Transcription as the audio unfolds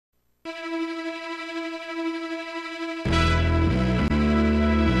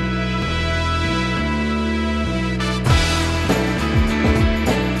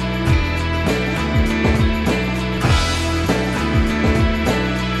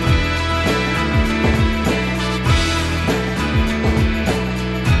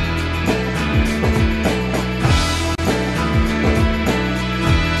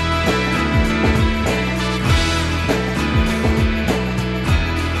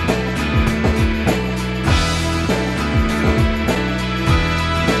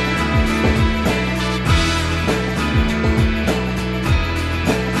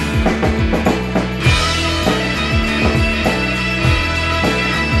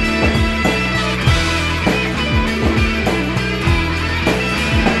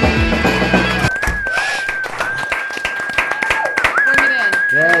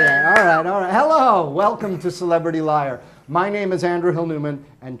Welcome to Celebrity Liar. My name is Andrew Hill Newman,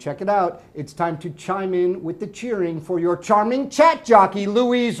 and check it out. It's time to chime in with the cheering for your charming chat jockey,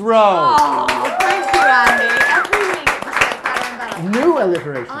 Louise Rowe. Oh, thank you, Andy. Every week it just gets better and better. New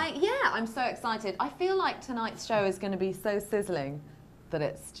alliteration. Yeah, I'm so excited. I feel like tonight's show is going to be so sizzling that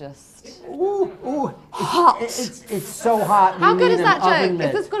it's just hot. It's so hot. How good is that joke?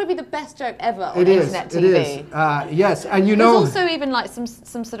 This has got to be the best joke ever on internet TV. It is. Yes, and you know. There's also even like some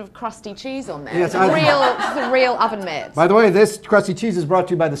sort of crusty cheese on there. Yes, it's a real oven mitt. By the way, this crusty cheese is brought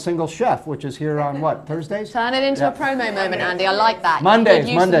to you by the Single Chef, which is here on what, Thursdays? Turn it into a promo moment, Andy. I like that. Mondays,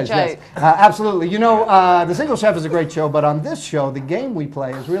 Joke. yes. Absolutely. You know, the Single Chef is a great show, but on this show, the game we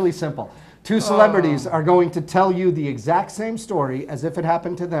play is really simple. Two celebrities are going to tell you the exact same story as if it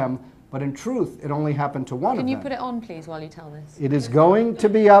happened to them, but in truth, it only happened to one of them. Can you put it on, please, while you tell this? It is going to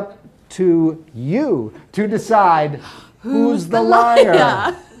be up to you to decide who's the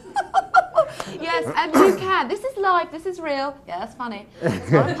liar. Yes, and you can. This is live. This is real. Yeah, that's funny.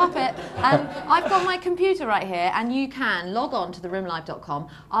 It's not a puppet. I've got my computer right here, and you can log on to theroomlive.com,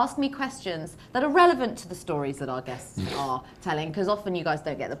 ask me questions that are relevant to the stories that our guests are telling, because often you guys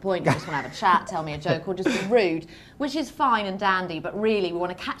don't get the point. You just want to have a chat, tell me a joke, or just be rude, which is fine and dandy, but really we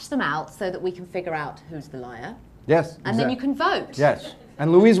want to catch them out so that we can figure out who's the liar. Yes. And then you can vote. Yes.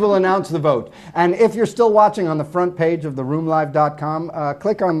 And Louise will announce the vote. And if you're still watching on the front page of theroomlive.com,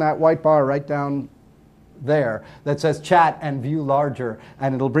 click on that white bar right down there that says chat and view larger,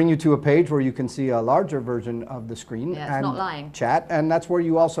 and it'll bring you to a page where you can see a larger version of the screen. Yeah, it's and not lying. Chat, and that's where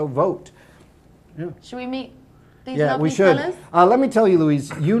you also vote. Yeah. Should we meet these yeah, lovely we should. fellas? Let me tell you,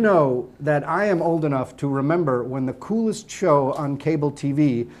 Louise, you know that I am old enough to remember when the coolest show on cable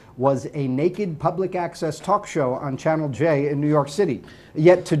TV was a naked public access talk show on Channel J in New York City.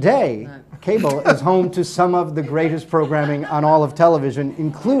 Yet today, cable is home to some of the greatest programming on all of television,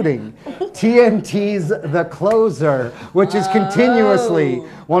 including TNT's The Closer, which is continuously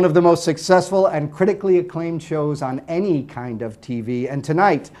one of the most successful and critically acclaimed shows on any kind of TV. And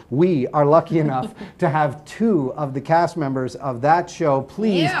tonight, we are lucky enough to have two of the cast members of that show.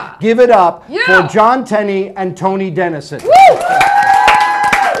 Please give it up for John Tenney and Tony Denison.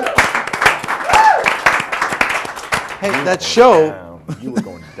 Hey, that show. You were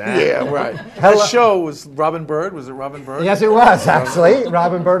going down. Yeah, right. That show was Robin Bird. Was it Robin Bird? Yes, it was, actually.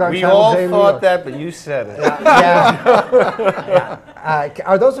 Robin Bird on Channel J. We all thought that, but you said it.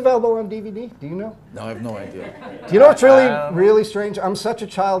 Are those available on DVD? Do you know? No, I have no idea. Do you know what's really strange? I'm such a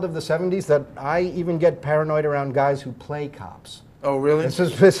child of the 70s that I even get paranoid around guys who play cops. Oh, really?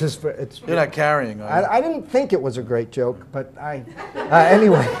 You're not carrying, are you? I didn't think it was a great joke, but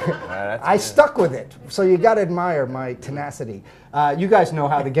anyway, I stuck with it. So you got to admire my tenacity. You guys know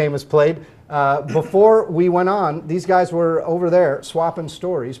how the game is played. Before we went on, these guys were over there swapping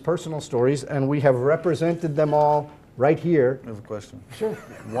stories, personal stories, and we have represented them all right here. I have a question. Sure.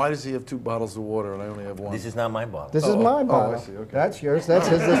 Why does he have 2 bottles of water and I only have 1? This is not my bottle. This is my bottle. I see, okay. That's yours. That's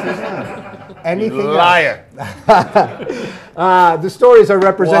his. This is mine. Anything liar. The stories are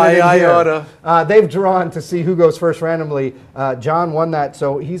represented in here. oughta. They've drawn to see who goes first randomly. John won that,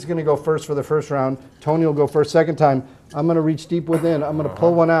 so he's going to go first for the first round. Tony will go first second time. I'm going to reach deep within. I'm going to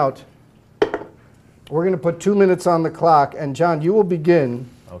pull one out. We're going to put 2 minutes on the clock, and John, you will begin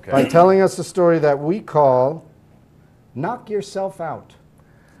by telling us a story that we call Knock Yourself Out.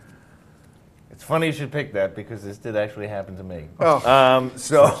 It's funny you should pick that because this did actually happen to me. Oh.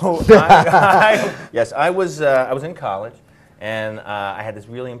 Yes, I was in college, and I had this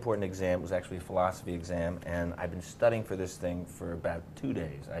really important exam. It was actually a philosophy exam, and I'd been studying for this thing for about 2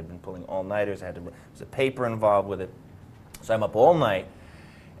 days. I'd been pulling all-nighters. There was a paper involved with it, so I'm up all night,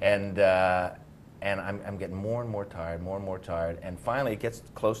 and I'm getting more and more tired, and finally it gets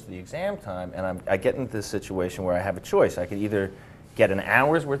close to the exam time, and I get into this situation where I have a choice. I could either get an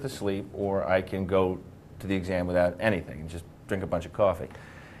hour's worth of sleep, or I can go to the exam without anything and just drink a bunch of coffee.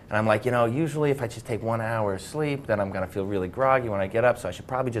 And I'm like, you know, usually if I just take 1 hour of sleep, then I'm going to feel really groggy when I get up, so I should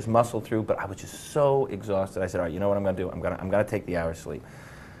probably just muscle through. But I was just so exhausted. I said, all right, you know what I'm going to do? I'm going to take the hour of sleep.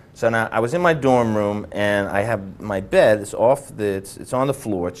 So now I was in my dorm room, and I have my bed. It's it's on the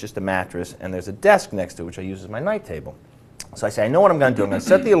floor. It's just a mattress, and there's a desk next to it, which I use as my night table. So I say, I know what I'm going to do. I'm going to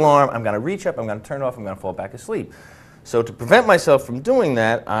set the alarm. I'm going to reach up. I'm going to turn it off. I'm going to fall back asleep. So to prevent myself from doing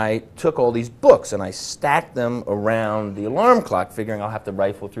that, I took all these books and I stacked them around the alarm clock, figuring I'll have to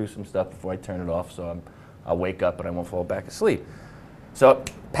rifle through some stuff before I turn it off, so I'll wake up and I won't fall back asleep. So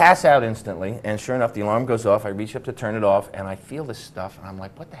pass out instantly, and sure enough, the alarm goes off. I reach up to turn it off, and I feel this stuff, and I'm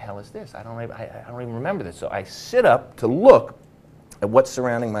like, what the hell is this? I don't even remember this. So I sit up to look at what's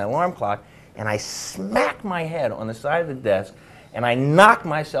surrounding my alarm clock, and I smack my head on the side of the desk, and I knock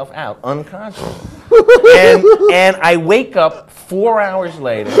myself out unconscious. and I wake up 4 hours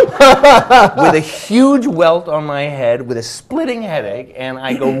later with a huge welt on my head, with a splitting headache, and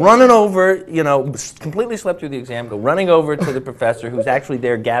I go running over, you know, completely slept through the exam, go running over to the professor who's actually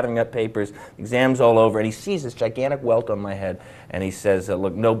there gathering up papers, exam's all over, and he sees this gigantic welt on my head, and he says,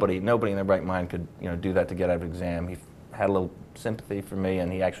 look, nobody in their right mind could, you know, do that to get out of exam. He had a little sympathy for me, and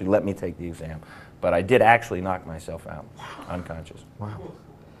he actually let me take the exam. But I did actually knock myself out, unconscious.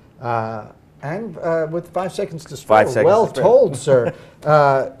 Wow. And with 5 seconds to spare. 5 seconds Well to spare. told, sir.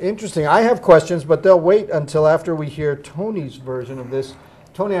 Interesting. I have questions, but they'll wait until after we hear Tony's version of this.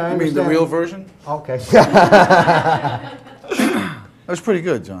 Tony, I understand. You mean the real version? Okay. That was pretty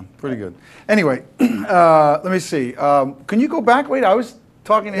good, John. Pretty good. Anyway, let me see. Can you go back? Wait, I was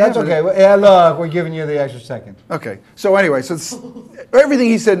talking to him. That's okay. Yeah, look, we're giving you the extra second. Okay. So anyway, everything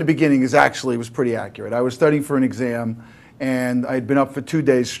he said in the beginning was pretty accurate. I was studying for an exam, and I had been up for 2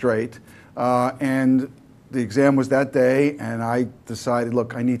 days straight. And the exam was that day, and I decided,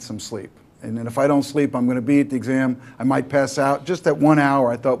 look, I need some sleep. And then if I don't sleep, I'm going to be at the exam. I might pass out. Just that 1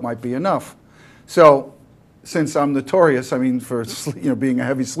 hour I thought might be enough. So since I'm notorious, I mean, for being a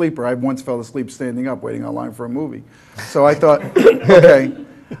heavy sleeper, I once fell asleep standing up waiting online for a movie. So I thought, okay.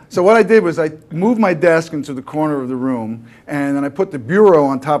 So what I did was I moved my desk into the corner of the room, and then I put the bureau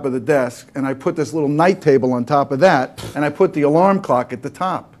on top of the desk, and I put this little night table on top of that, and I put the alarm clock at the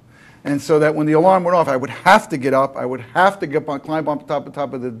top. And so that when the alarm went off, I would have to get up, I would have to climb up the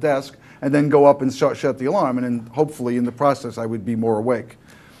top of the desk, and then go up and shut the alarm, and then hopefully in the process I would be more awake.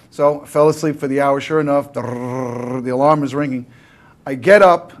 So I fell asleep for the hour. Sure enough, the alarm is ringing. I get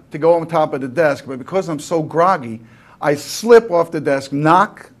up to go on top of the desk, but because I'm so groggy, I slip off the desk,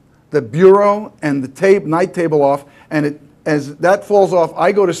 knock the bureau and the night table off, and as that falls off,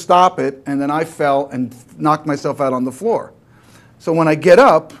 I go to stop it, and then I fell and knocked myself out on the floor. So when I get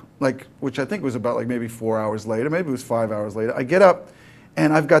up, which I think was about maybe 4 hours later, maybe it was 5 hours later, I get up,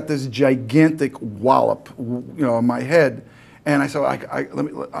 and I've got this gigantic wallop, on my head, and I said,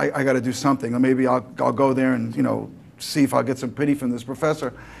 I got to do something. Maybe I'll go there and see if I'll get some pity from this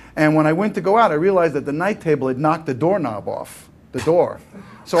professor. And when I went to go out, I realized that the night table had knocked the doorknob off the door,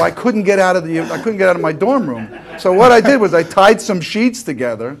 so I couldn't get out of my dorm room. So what I did was I tied some sheets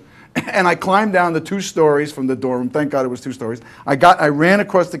together, and I climbed down the 2 stories from the dorm room. Thank God it was 2 stories. I ran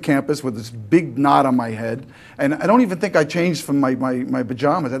across the campus with this big knot on my head, and I don't even think I changed from my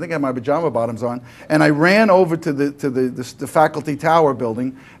pajamas. I think I had my pajama bottoms on, and I ran over to the faculty tower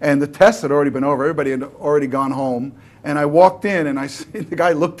building, and the tests had already been over. Everybody had already gone home, and I walked in, and the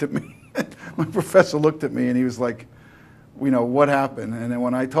guy looked at me. My professor looked at me, and he was like, what happened? And then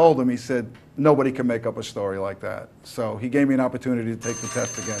when I told him, he said, nobody can make up a story like that. So he gave me an opportunity to take the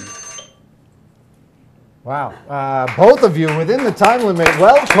test again. Wow. Both of you within the time limit.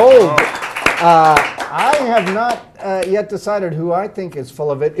 Well told. I have not yet decided who I think is full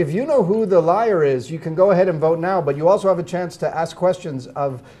of it. If you know who the liar is, you can go ahead and vote now, but you also have a chance to ask questions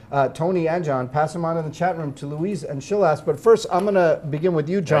of Tony and John. Pass them on in the chat room to Louise, and she'll ask. But first, I'm going to begin with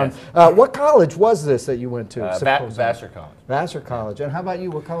you, John. What college was this that you went to? Vassar College. Vassar College. And how about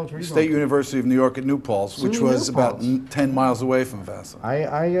you? What college were you going State to? University of New York at New Paltz, which was about 10 miles away from Vassar.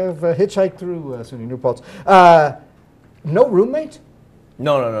 I have hitchhiked through SUNY New Paltz. No roommate?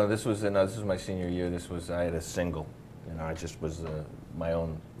 No. This was my senior year. I had a single. I just was my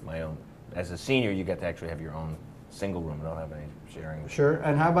own. As a senior, you get to actually have your own single room. You don't have any sharing. Sure.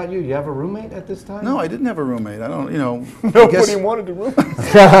 And how about you? You have a roommate at this time? No, I didn't have a roommate. I don't. Nobody wanted a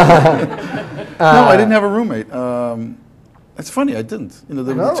roommate. No, I didn't have a roommate. It's funny, I didn't.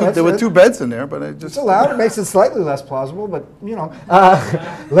 There were 2 beds in there, but I just... It's allowed. It makes it slightly less plausible, but,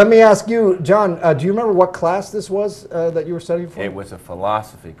 Let me ask you, John, do you remember what class this was that you were studying for? It was a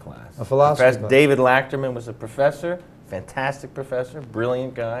philosophy class. A philosophy class. David Lachterman was a professor. fantastic professor,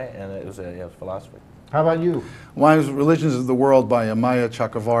 brilliant guy, and it was philosophy. How about you? Mine was Religions of the World by Amaya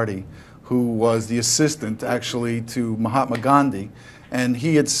Chakravarty, who was the assistant, actually, to Mahatma Gandhi. And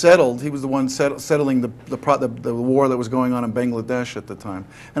he had settled, he was the one settling the war that was going on in Bangladesh at the time.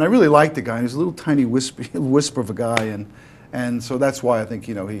 And I really liked the guy. He was a little tiny wisp of a guy. And so that's why I think,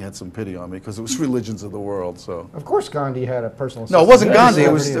 he had some pity on me, because it was Religions of the World. So Of course Gandhi had a personal No, it wasn't Gandhi,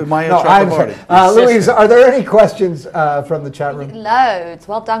 it was Amaya Chakravarty. Louise, are there any questions from the chat room? Loads.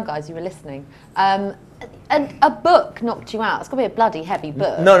 Well done, guys. You were listening. A book knocked you out. It's going to be a bloody heavy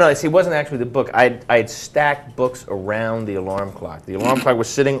book. No, see, it wasn't actually the book. I'd stacked books around the alarm clock. The alarm clock was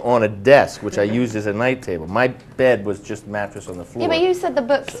sitting on a desk, which I used as a night table. My bed was just mattress on the floor. Yeah, but you said the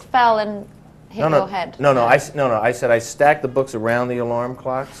books fell and hit your head. No, I said I stacked the books around the alarm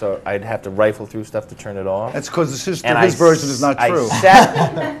clock, so I'd have to rifle through stuff to turn it off. That's because his version is not true.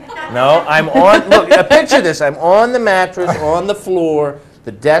 No, I'm on, look, picture this. I'm on the mattress, on the floor.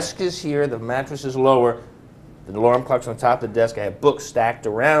 The desk is here, the mattress is lower. The alarm clock's on top of the desk. I have books stacked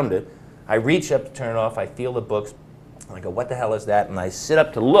around it. I reach up to turn it off. I feel the books. And I go, what the hell is that? And I sit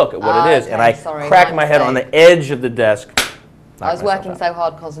up to look at what it is. And I crack my head on the edge of the desk. I was working so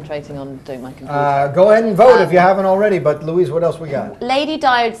hard concentrating on doing my computer. Go ahead and vote if you haven't already. But Louise, what else we got? Lady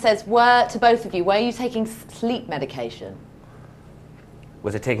Diode says, to both of you, were you taking sleep medication?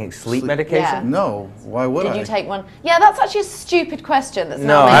 Was it taking sleep medication? Yeah. No, why would I? Did you take one? Yeah, that's actually a stupid question. That's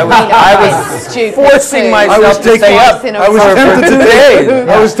No, not I was stupid forcing too. myself to stay up.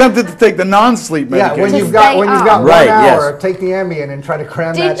 I was tempted to take the non-sleep medication. Yeah, when you've got 1 Right, hour, take the Ambien and try to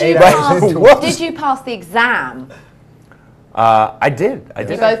cram that 8 Did hours into it. Did you pass the exam? I did.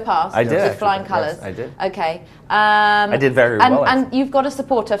 You both passed? I did. With actually. flying colours? Yes, I did. Okay. I did very well, And actually. you've got a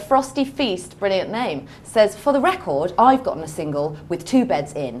supporter, Frosty Feast, brilliant name, says, for the record, I've gotten a single with 2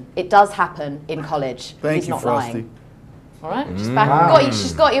 beds in. It does happen in college. Thank He's you, not Frosty. lying. All right? She's back.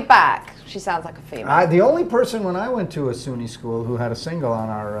 She's got your back. She sounds like a female. The only person when I went to a SUNY school who had a single on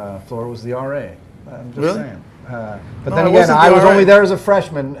our floor was the RA. I'm just Really? saying. But No, then it again, wasn't I the was RA. only there as a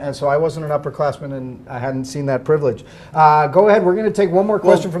freshman, and so I wasn't an upperclassman, and I hadn't seen that privilege. Go ahead. We're going to take one more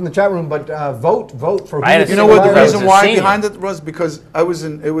question from the chat room, but vote for who I had a You know what the I was reason a why senior. behind it was? Because I was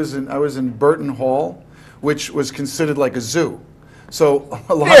in Burton Hall, which was considered like a zoo. So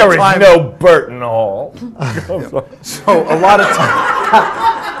a lot There of is time, no Burton Hall. So a lot of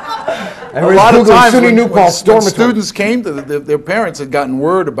time. Everybody's Googling SUNY New Paltz when dormitory. students came to their parents had gotten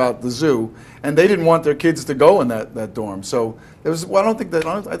word about the zoo, and they didn't want their kids to go in that dorm. So there was. Well, I think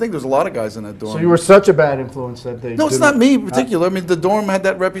there's a lot of guys in that dorm. So you were such a bad influence that they. No, it's didn't- not me in particular. I mean, the dorm had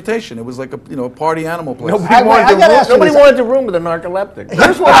that reputation. It was like a party animal place. Nobody I wanted gotta ask you nobody this. wanted to room with a narcoleptic.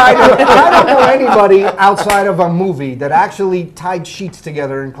 Here's what I do. I don't know anybody outside of a movie that actually tied sheets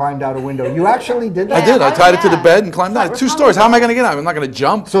together and climbed out a window. You actually did that? I did. I Oh, tied it to the yeah. bed and climbed It's out. like 2 stories. How am I going to Rapunzel. get out? I'm not going to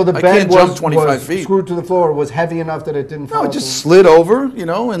jump. So the I bed can't jump was 25 feet. screwed to the floor, was heavy enough that it didn't fall. No, it to- just slid over,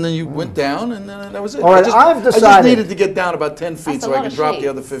 and then you went down, and then that was it. All right, I I've just decided- needed to get down about 10 feet That's a so I lot could of drop the sheets.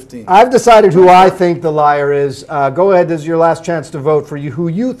 other 15. I've decided who I think the liar is. Go ahead, this is your last chance to vote for who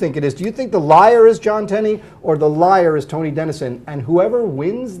you think it is. Do you think the liar is John Tenney or the liar is Tony Denison? And whoever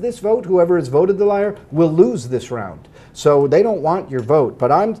wins this vote, whoever has voted the liar, will lose this round. So they don't want your vote.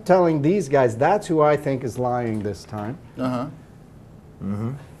 But I'm telling these guys that's who I think is lying this time.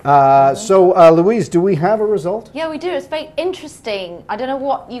 Louise, do we have a result? Yeah, we do. It's very interesting. I don't know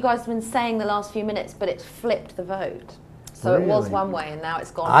what you guys have been saying the last few minutes, but it's flipped the vote. So it was Really? one way, and now it's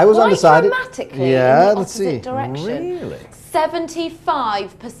gone I was quite undecided. dramatically Yeah, in the let's see. opposite direction. Really?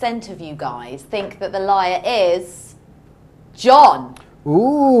 75% of you guys think that the liar is John.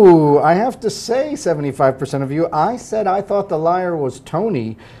 Ooh, I have to say 75% of you. I said I thought the liar was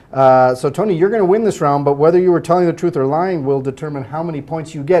Tony. So Tony, you're going to win this round, but whether you were telling the truth or lying will determine how many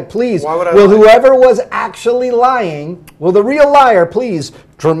points you get. Please, Why would I will lie? whoever was actually lying, will the real liar please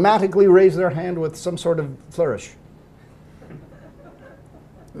dramatically raise their hand with some sort of flourish?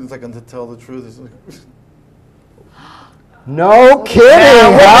 It's like to tell the truth. It's like, No kidding.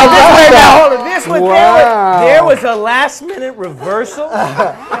 Now, How about wait, that? hold on. This was, Wow. there was a last-minute reversal?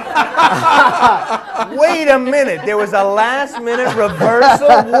 Wait a minute. There was a last-minute reversal?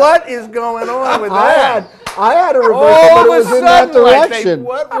 What is going on with that? I had a reversal, All but of it a was in that sudden, I think, direction.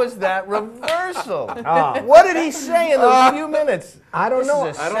 what was that reversal? What did he say in those few minutes? I don't know.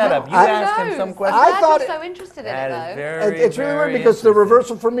 This is a setup. You I- asked him Who some knows? questions. I'm I glad thought you're so interested in That it, is though. very, It's really very weird because the interesting.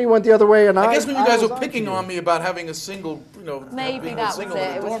 reversal for me went the other way, and I guess when you guys was are picking you. on me about having a single, Maybe being that was single it. in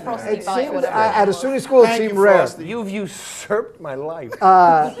the It was dorm room. Frosty It Bite, seemed whatever. at a SUNY school it Thank seemed you, rare. Frosty. You've usurped my life.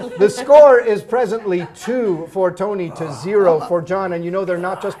 The score is presently 2 for Tony to 0 for John, and you know they're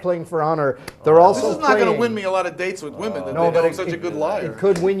not just playing for honor; they're also This is not going to playing- win me a lot of dates with women that No, they but know I'm it- such a it- good liar. It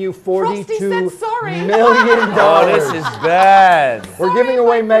could win you Frosty $42 said sorry. million. Oh, this is bad. We're giving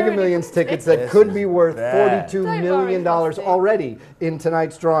away if I Mega ruined Millions it. tickets that This could is be worth bad. $42 Don't million worry, Frosty. already in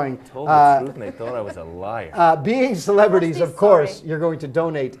tonight's drawing. Told the truth and they thought I was a liar. Being celebrities, Frosty's of course, sorry. you're going to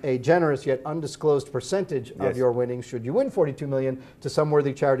donate a generous yet undisclosed percentage of Yes. your winnings should you win $42 million to some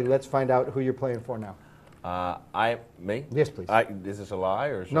worthy charity. Let's find out who you're playing for now. Me? Yes, please. Is this a lie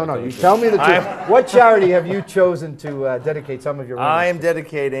or? should No, I no, tell you the tell me truth? the truth. What charity have you chosen to dedicate some of your winnings I am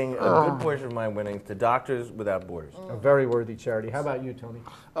dedicating a good portion of my winnings to Doctors Without Borders. to? A very worthy charity. How about you, Tony?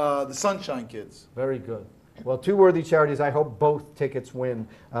 The Sunshine Kids. Very good. Well, 2 worthy charities. I hope both tickets win.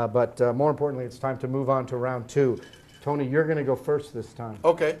 But more importantly, it's time to move on to round 2. Tony, you're going to go first this time.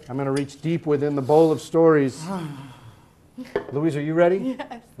 Okay. I'm going to reach deep within the bowl of stories. Louise, are you ready?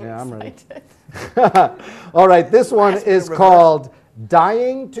 Yes, Yeah, I'm ready. excited. All right, this one Ask me to is reverse. called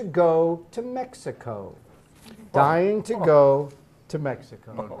Dying to Go to Mexico. Dying to go to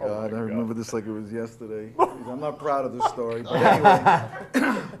Mexico. God, I remember this like it was yesterday. I'm not proud of this story, but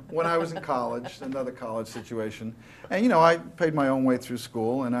anyway, when I was in college, another college situation, and I paid my own way through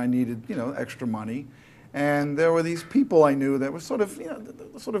school, and I needed extra money, and there were these people I knew that were sort of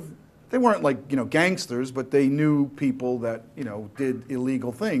they weren't like gangsters, but they knew people that did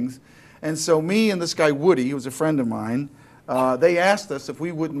illegal things, and so me and this guy Woody, who was a friend of mine, they asked us if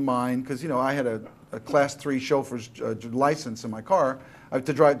we wouldn't mind because I had a Class 3 chauffeur's license in my car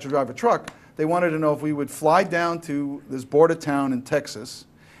to drive a truck. They wanted to know if we would fly down to this border town in Texas,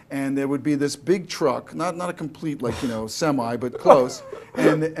 and there would be this big truck, not a complete semi, but close.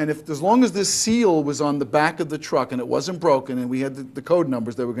 And if as long as this seal was on the back of the truck and it wasn't broken, and we had the code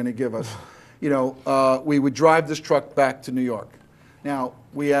numbers they were going to give us, we would drive this truck back to New York. Now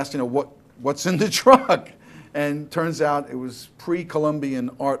we asked, what's in the truck, and turns out it was pre-Columbian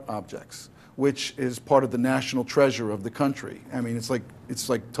art objects, which is part of the national treasure of the country. I mean, it's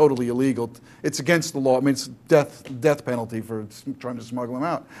like totally illegal. It's against the law. I mean, it's death penalty for trying to smuggle them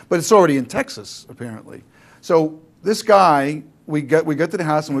out. But it's already in Texas, apparently. So this guy, we get to the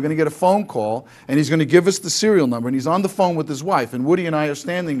house and we're going to get a phone call, and he's going to give us the serial number, and he's on the phone with his wife, and Woody and I are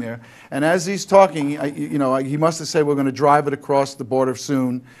standing there, and as he's talking, he must have said we're going to drive it across the border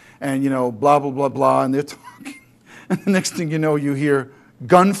soon, and blah blah blah blah, and they're talking, and the next thing you know, you hear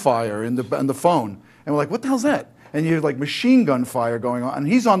gunfire in the phone, and we're like, what the hell's that? And you hear like machine gun fire going on, and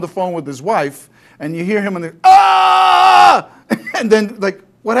he's on the phone with his wife, and you hear him in the ah, and then like,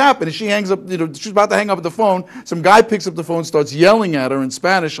 what happened? And she hangs up, she's about to hang up the phone. Some guy picks up the phone, starts yelling at her in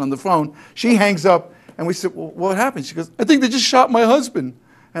Spanish on the phone. She hangs up, and we said, well, what happened? She goes, I think they just shot my husband.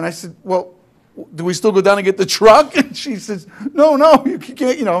 And I said, well, do we still go down and get the truck? And she says, no, you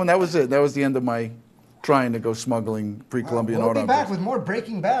can't, and that was it. That was the end of my trying to go smuggling pre-Columbian We'll art be back objects. with more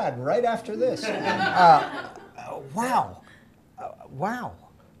Breaking Bad right after this. Wow. Wow.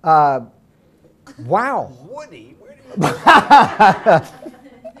 Wow. Woody, where did you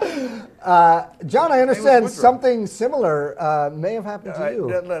John, I understand Woodrow. something similar may have happened to you.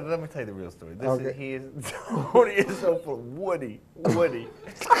 Let me tell you the real story. Okay. Tony is so full of Woody. All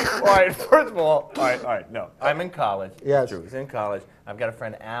right, first of all right, no. I'm in college. Yes. It's true. He's in college. I've got a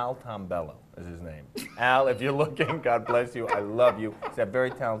friend, Al Tombello is his name. Al, if you're looking, God bless you. I love you. He's a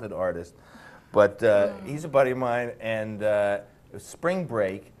very talented artist. But he's a buddy of mine, and it was spring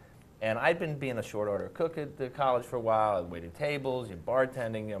break, and I'd been being a short order cook at the college for a while. I waited tables,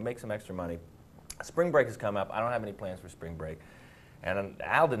 bartending, make some extra money. Spring break has come up. I don't have any plans for spring break. And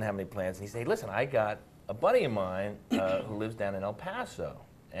Al didn't have any plans, and he said, hey, listen, I got a buddy of mine who lives down in El Paso,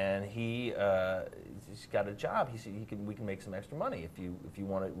 and he's got a job. He said we can make some extra money if you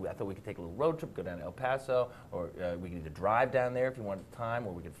want to. I thought we could take a little road trip, go down to El Paso, or we could either drive down there if you wanted time,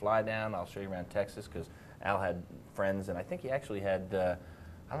 or we could fly down. I'll show you around Texas because Al had friends, and I think he actually had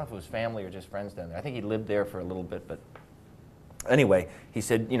I don't know if it was family or just friends down there. I think he lived there for a little bit, but anyway, he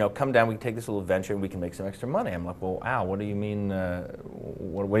said, come down, we can take this little adventure and we can make some extra money. I'm like, well, Al, what do you mean,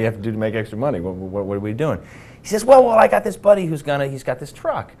 what do you have to do to make extra money? What are we doing? He says, well, I got this buddy he's got this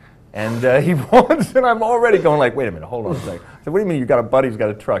truck. And he wants, and I'm already going like, wait a minute, hold on a second. I said, what do you mean you got a buddy who's got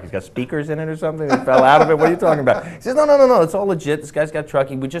a truck? He's got speakers in it or something? It fell out of it? What are you talking about? He says, no, it's all legit. This guy's got a truck.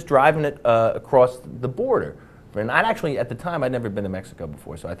 He was just driving it across the border And I'd actually, at the time, I'd never been to Mexico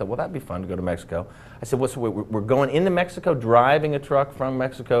before, so I thought, well, that'd be fun to go to Mexico. I said, well, so we're going into Mexico, driving a truck from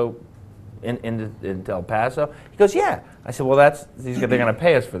Mexico into El Paso? He goes, yeah. I said, well, they're going to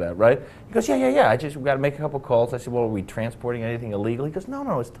pay us for that, right? He goes, yeah. We've got to make a couple calls. I said, well, are we transporting anything illegal? He goes,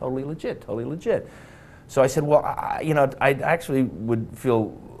 no, it's totally legit. So I said, well, I actually would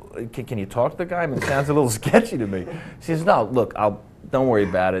feel, can you talk to the guy? I mean, it sounds a little sketchy to me. She says, no, look, don't worry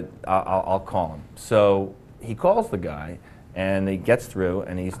about it. I'll call him. So he calls the guy, and he gets through,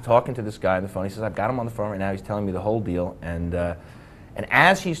 and he's talking to this guy on the phone. He says, I've got him on the phone right now. He's telling me the whole deal. And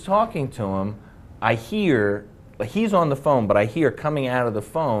as he's talking to him, I hear, he's on the phone, but I hear coming out of the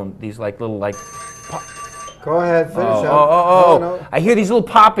phone these little Go ahead, finish up. No. I hear these little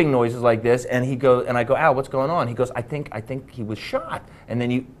popping noises like this, and I go, Al, what's going on? He goes, I think he was shot. And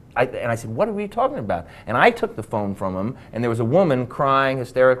then I said, what are we talking about? And I took the phone from him, and there was a woman crying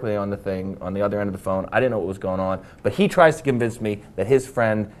hysterically on the other end of the phone. I didn't know what was going on, but he tries to convince me that his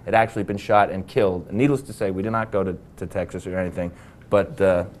friend had actually been shot and killed. And needless to say, we did not go to Texas or anything, but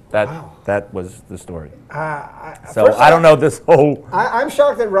that was the story. So I don't know this whole... I'm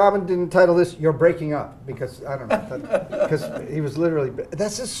shocked that Robin didn't title this "You're Breaking Up," because I don't know, because he was literally.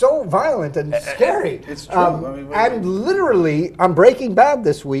 This is so violent and scary. It's true. And literally on Breaking Bad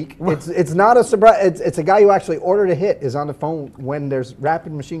this week, it's not a surprise. It's a guy who actually ordered a hit is on the phone when there's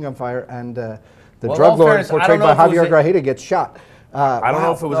rapid machine gun fire and the drug lord portrayed by Javier Grajeda gets shot. I don't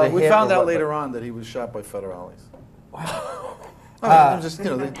know if it was a hit. We found out later on that he was shot by federales.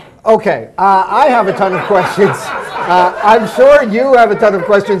 Okay, I have a ton of questions. I'm sure you have a ton of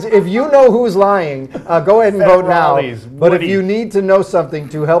questions. If you know who's lying, go ahead and vote now. But if you need to know something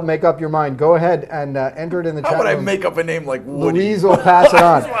to help make up your mind, go ahead and enter it in the chat room. How would I make up a name like Woody? Louise will pass it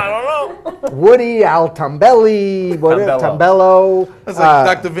on. I don't know. Woody, Al Tambelli, Tambello. That's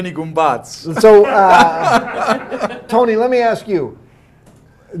like Dr. Vinny Gumbats. So, Tony, let me ask you.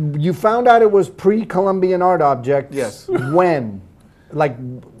 You found out it was pre-Columbian art object. Yes. When? Like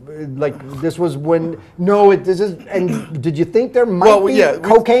this was when? No, this is. And did you think there might be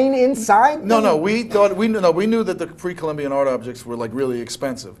cocaine inside? No. We knew that the pre-Columbian art objects were really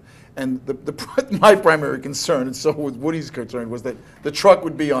expensive, and my primary concern, and so was Woody's concern, was that the truck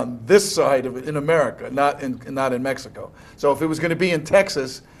would be on this side of it in America, not in Mexico. So if it was going to be in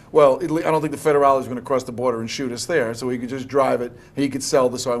Texas. Well, I don't think the federales were going to cross the border and shoot us there, so we could just drive it. He could sell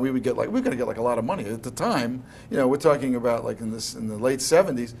this, and we were going to get a lot of money at the time. We're talking about in the late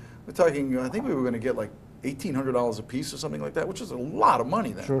 '70s. We're talking. I think we were going to get $1,800 a piece or something like that, which is a lot of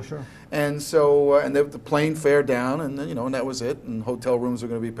money then. Sure. And so, and the plane fare down, and and that was it. And hotel rooms were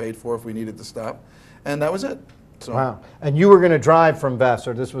going to be paid for if we needed to stop, and that was it. So. Wow. And you were going to drive from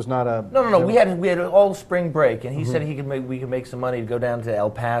Vassar. This was not a... No. We had all spring break, and he said we could make some money to go down to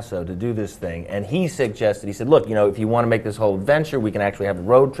El Paso to do this thing. And he said, look, if you want to make this whole adventure, we can actually have a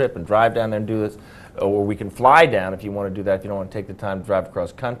road trip and drive down there and do this. Or we can fly down if you want to do that, if you don't want to take the time to drive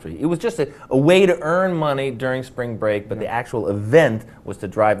across country. It was just a way to earn money during spring break, but the actual event was to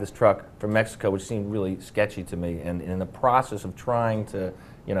drive this truck from Mexico, which seemed really sketchy to me. And in the process of trying to,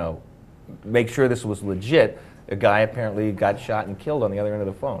 make sure this was legit, a guy apparently got shot and killed on the other end of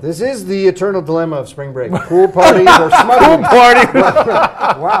the phone. This is the eternal dilemma of spring break. Pool parties or smuggling. Pool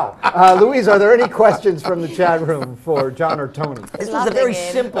party. Wow. Louise, are there any questions from the chat room for John or Tony? This was a very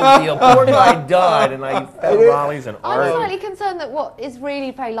simple deal. Poor guy died, and I federales and art. I'm slightly concerned that what is really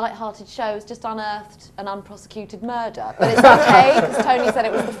a very light-hearted show has just unearthed an unprosecuted murder. But it's okay, because Tony said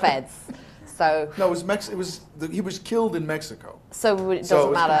it was the feds. So no, he was killed in Mexico. So it doesn't so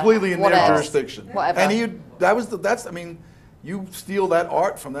it matter. Completely in their jurisdiction. Whatever. And you steal that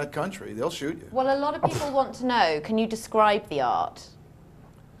art from that country, they'll shoot you. Well, a lot of people want to know. Can you describe the art?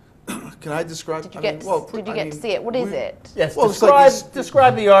 Can I describe? Did you get to see it? What is it? Yes. Well,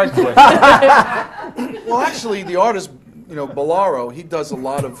 describe the art to us. Well, actually, the artist, Bellaro, he does a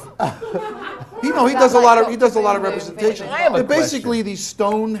lot of. He does a lot of representation. They're basically these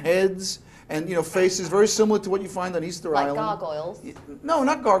stone heads and faces very similar to what you find on Easter Island. Like gargoyles? No,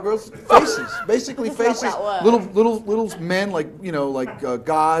 not gargoyles. Faces, basically faces. Little men like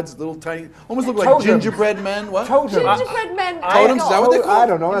gods, little tiny, almost look like gingerbread men. What? Totems. Gingerbread men. Totems. Is that what they call? I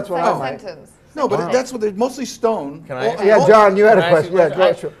don't know. That's what I like. No, but that's what they're mostly stone. Can I? Yeah, John, you had a question.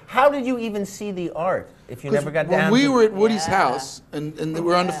 Yeah, sure. How did you even see the art if you never got down? When we were at Woody's house and we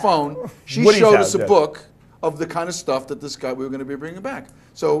were on the phone, she showed us a book of the kind of stuff that we were going to be bringing back.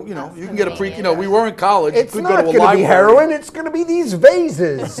 So you can get a we were in college. It's not going to be heroin. It's going to be these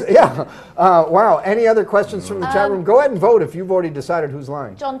vases. Yeah. Wow. Any other questions from the chat room? Go ahead and vote if you've already decided who's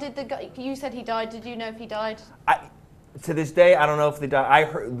lying. John, you said he died. Did you know if he died? To this day, I don't know if they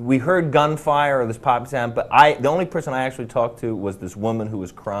died. We heard gunfire or this popping sound, but the only person I actually talked to was this woman who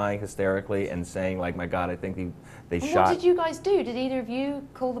was crying hysterically and saying, like, "My God, I think they shot." What did you guys do? Did either of you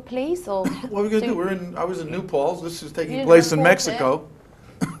call the police or? What are we gonna do? I was in New Paltz. This is taking didn't place in report Mexico.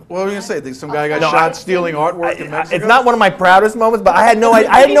 What are we gonna say? Think some guy got shot stealing artwork in Mexico? It's not one of my proudest moments, but I had no idea.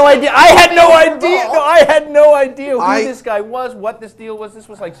 I had no idea. I had no idea. No, I had no idea who this guy was, what this deal was. This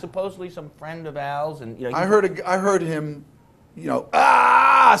was like supposedly some friend of Al's, and I heard him,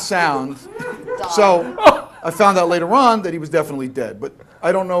 sound. So I found out later on that he was definitely dead. But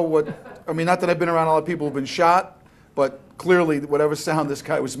I don't know what. I mean, not that I've been around a lot of people who've been shot, but clearly whatever sound this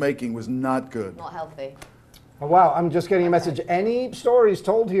guy was making was not good. Not healthy. Oh, wow, I'm just getting a message. Any stories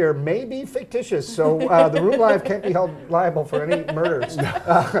told here may be fictitious, so the Room Live can't be held liable for any murders.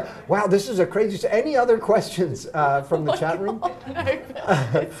 Wow, this is a crazy. Any other questions from the chat room? No,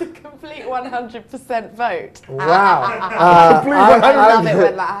 it's a complete 100% vote. Wow. I love it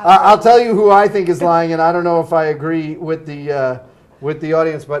when that happens. I'll tell you who I think is lying, and I don't know if I agree with the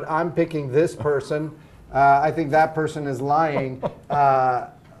audience, but I'm picking this person. I think that person is lying.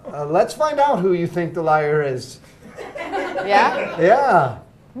 Let's find out who you think the liar is. Yeah? Yeah.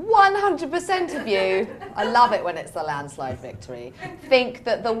 100% of you, I love it when it's a landslide victory, think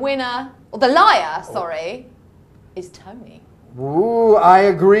that the winner, or the liar, sorry, is Tony. Ooh, I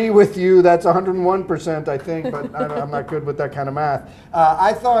agree with you. That's 101%, I think, but I'm not good with that kind of math.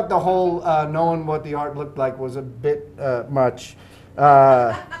 I thought the whole knowing what the art looked like was a bit much.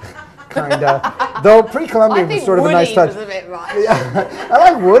 Kind of. Though pre-Columbian was sort of a nice touch. Was a bit much. Yeah, I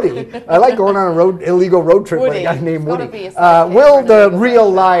like Woody. I like going on a illegal road trip with a guy named Woody. Will the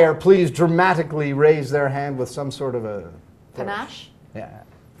real liar please dramatically raise their hand with some sort of a panache? Yeah.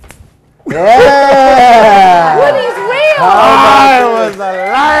 Yeah. Woody's real. I was a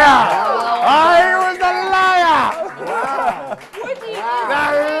liar. I was a liar. Wow. Woody is a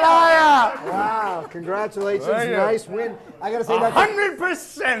liar. Wow. Congratulations. Nice win. I gotta say that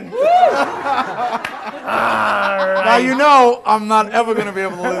 100%. Now you know I'm not ever going to be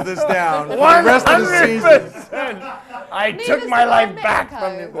able to live this down for the rest of the season. I took my life back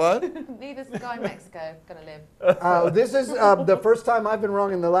from you. What? Neither's the guy in Mexico going to live. This is the first time I've been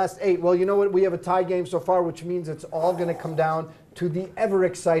wrong in the last 8. Well, you know what? We have a tie game so far, which means it's all going to come down to the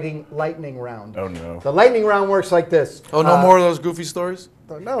ever-exciting lightning round. Oh, no. The lightning round works like this. Oh, no more of those goofy stories?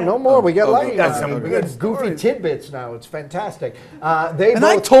 No more. We got lightning got round. some We good got goofy tidbits now. It's fantastic.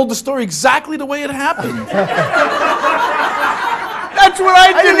 I told the story exactly the way it happened. That's what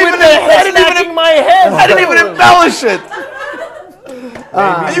I did with the head smacking my head. I didn't even embellish it.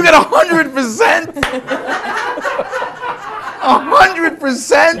 And you got 100%?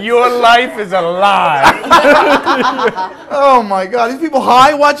 100%? Your life is a lie. Oh my God, these people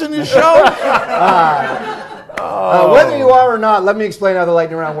high watching this show? Whether you are or not, let me explain how the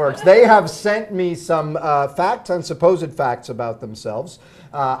lightning round works. They have sent me some facts and supposed facts about themselves.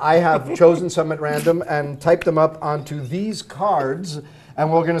 I have chosen some at random and typed them up onto these cards.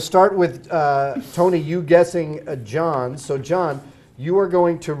 And we're going to start with, Tony, you guessing John. So, John, you are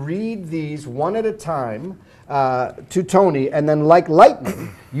going to read these one at a time to Tony. And then, like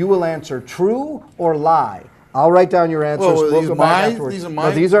lightning, you will answer true or lie. I'll write down your answers. Whoa, we'll go back afterwards. These are No,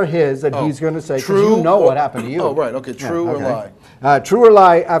 mine? these are his that he's going to say. True You know or, what happened to you. Oh, right. Okay. True or lie? True or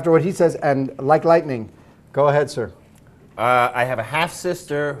lie after what he says. And like lightning. Go ahead, sir. I have a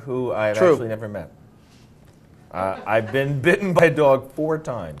half-sister who I've True. actually never met. I've been bitten by a dog 4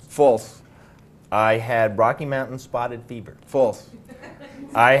 times. False. I had Rocky Mountain spotted fever. False.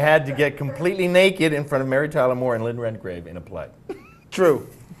 I had to get completely naked in front of Mary Tyler Moore and Lynn Redgrave in a play. True.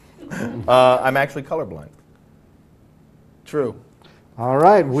 I'm actually colorblind. True. All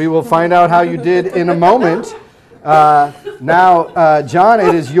right. We will find out how you did in a moment. Now, John,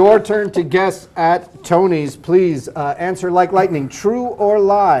 it is your turn to guess at Tony's. Please answer like lightning. True or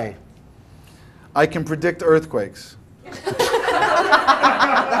lie? I can predict earthquakes. That's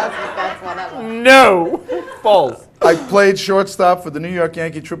one of them. No. False. I played shortstop for the New York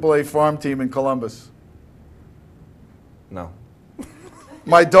Yankee AAA farm team in Columbus. No.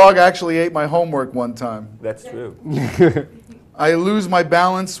 My dog actually ate my homework one time. That's true. I lose my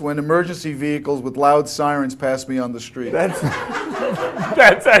balance when emergency vehicles with loud sirens pass me on the street. That's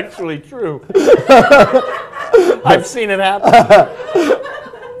actually true. I've seen it happen.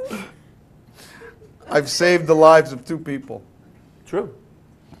 I've saved the lives of 2 people. True.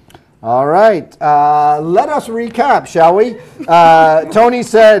 All right. Let us recap, shall we? Tony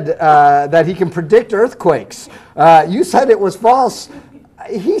said that he can predict earthquakes. You said it was false.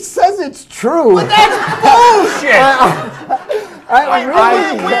 He says it's true. That's bullshit.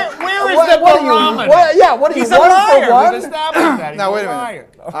 Where Where's the barometer? What are you, He's a one liar. for one? We've established that. He's Now, wait a liar.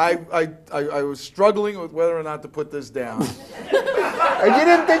 minute. I was struggling with whether or not to put this down. And you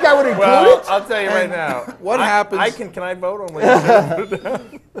didn't think I would include Well, it? I'll tell you right now. What happens? Can I vote on what you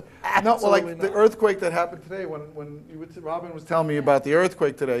said? No, well, like the earthquake that happened today, when Robin was telling me about the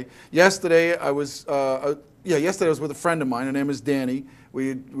earthquake today. Yesterday I was, yesterday I was with a friend of mine. Her name is Danny. We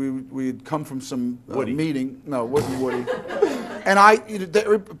had come from some meeting. No, it wasn't Woody.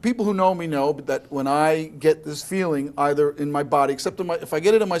 And people who know me know that when I get this feeling either in my body, except if I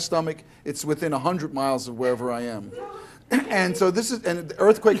get it in my stomach, it's within 100 miles of wherever I am. And so the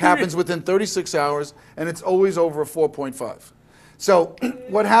earthquake happens within 36 hours, and it's always over a 4.5. So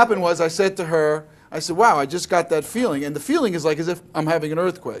what happened was I said to her, I said, wow, I just got that feeling. And the feeling is like as if I'm having an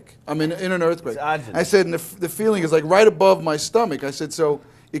earthquake. I'm in an earthquake. I said, and the feeling is like right above my stomach. I said, so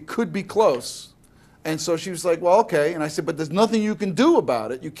it could be close. And so she was like, well, okay. And I said, but there's nothing you can do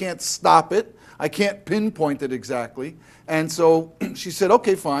about it. You can't stop it. I can't pinpoint it exactly. And so she said,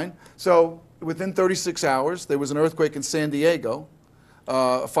 okay, fine. So within 36 hours, there was an earthquake in San Diego,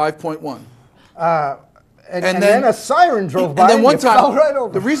 5.1. And then a siren drove by and then one time, fell right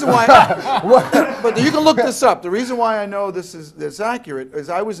over. the reason why, but you can look this up. The reason why I know this is accurate is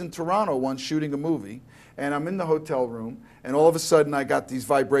I was in Toronto once shooting a movie, and I'm in the hotel room, and all of a sudden I got these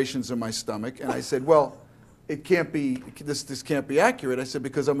vibrations in my stomach, and I said, well, it can't be, this can't be accurate. I said,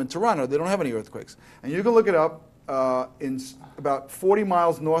 because I'm in Toronto, they don't have any earthquakes. And you can look it up. In about 40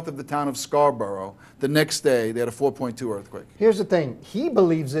 miles north of the town of Scarborough, the next day, they had a 4.2 earthquake. Here's the thing. He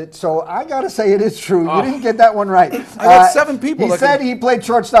believes it, so I got to say it is true. You didn't get that one right. I got 7 people. He said he played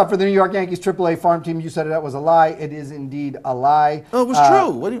shortstop for the New York Yankees AAA farm team. You said that was a lie. It is indeed a lie. Oh, it was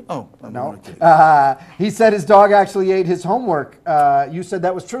true. What do you, oh, no. He said his dog actually ate his homework. You said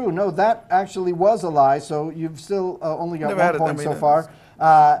that was true. No, that actually was a lie, so you've still only got 1 point so far.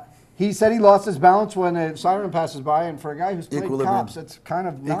 He said he lost his balance when a siren passes by, and for a guy who's played cops, it's kind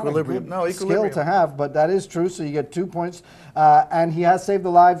of not a good skill to have, but that is true, so you get 2 points. And he has saved the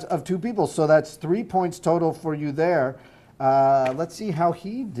lives of 2 people, so that's 3 points total for you there. Let's see how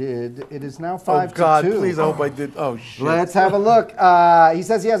he did. It is now 5-2. Oh, God, please, I hope I did. Oh, shit. Let's have a look. He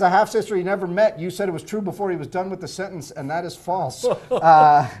says he has a half-sister he never met. You said it was true before he was done with the sentence, and that is false.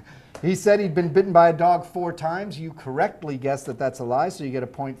 He said he'd been bitten by a dog 4 times. You correctly guessed that that's a lie, so you get a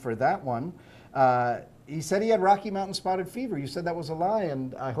point for that one. He said he had Rocky Mountain spotted fever. You said that was a lie,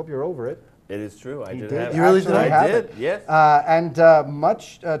 and I hope you're over it. It is true. I did did. have it. You really did? I did, yes. And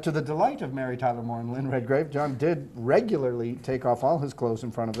much to the delight of Mary Tyler Moore and Lynn Redgrave, John did regularly take off all his clothes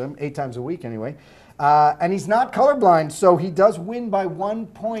in front of them, 8 times a week anyway. And he's not colorblind, so he does win by 1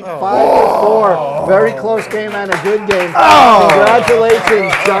 point, 5-4. Very close game and a good game.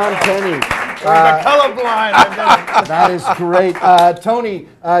 Congratulations, John Tenney. Colorblind. That is great. Tony,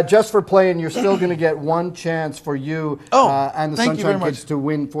 just for playing, you're still going to get 1 chance for you and the Sunshine Kids to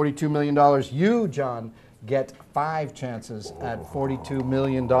win $42 million. You, John, get 5 chances at $42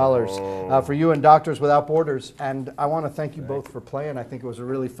 million for you and Doctors Without Borders. And I want to thank you both for playing. I think it was a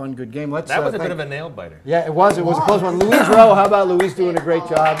really fun, good game. That was a bit of a nail biter. Yeah, it was. It was a close one. Louise Rowe, how about Louise doing a great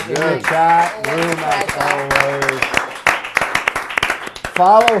job in the chat room as always.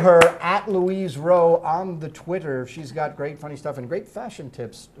 Follow her at Louise Rowe on the Twitter. She's got great funny stuff and great fashion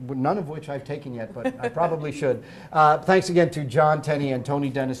tips, none of which I've taken yet, but I probably should. Thanks again to John Tenney and Tony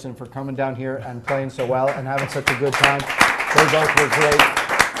Denison for coming down here and playing so well and having such a good time. They both were great.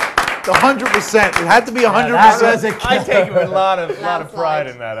 The 100%. It had to be 100%. I take a lot of pride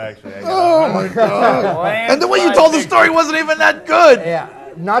in that, actually. Oh, my God. And the way you told the story wasn't even that good. Yeah,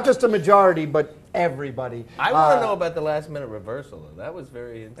 not just a majority, but everybody. I want to know about the last minute reversal, though. That was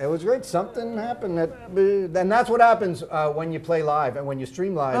very interesting. It was great. Something happened. And that's what happens when you play live and when you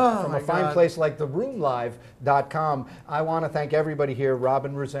stream live from a fine place like theroomlive.com. I want to thank everybody here,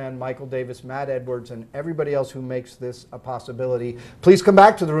 Robin Roseanne, Michael Davis, Matt Edwards, and everybody else who makes this a possibility. Please come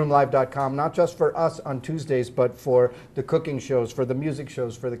back to theroomlive.com, not just for us on Tuesdays, but for the cooking shows, for the music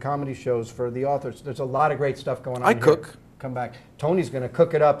shows, for the comedy shows, for the authors. There's a lot of great stuff going on I here. cook. Come back. Tony's going to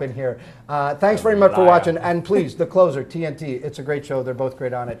cook it up in here. Thanks very much for watching. And please, the closer, TNT. It's a great show. They're both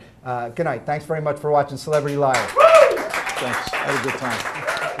great on it. Good night. Thanks very much for watching Celebrity Liar. Thanks. I had a good time.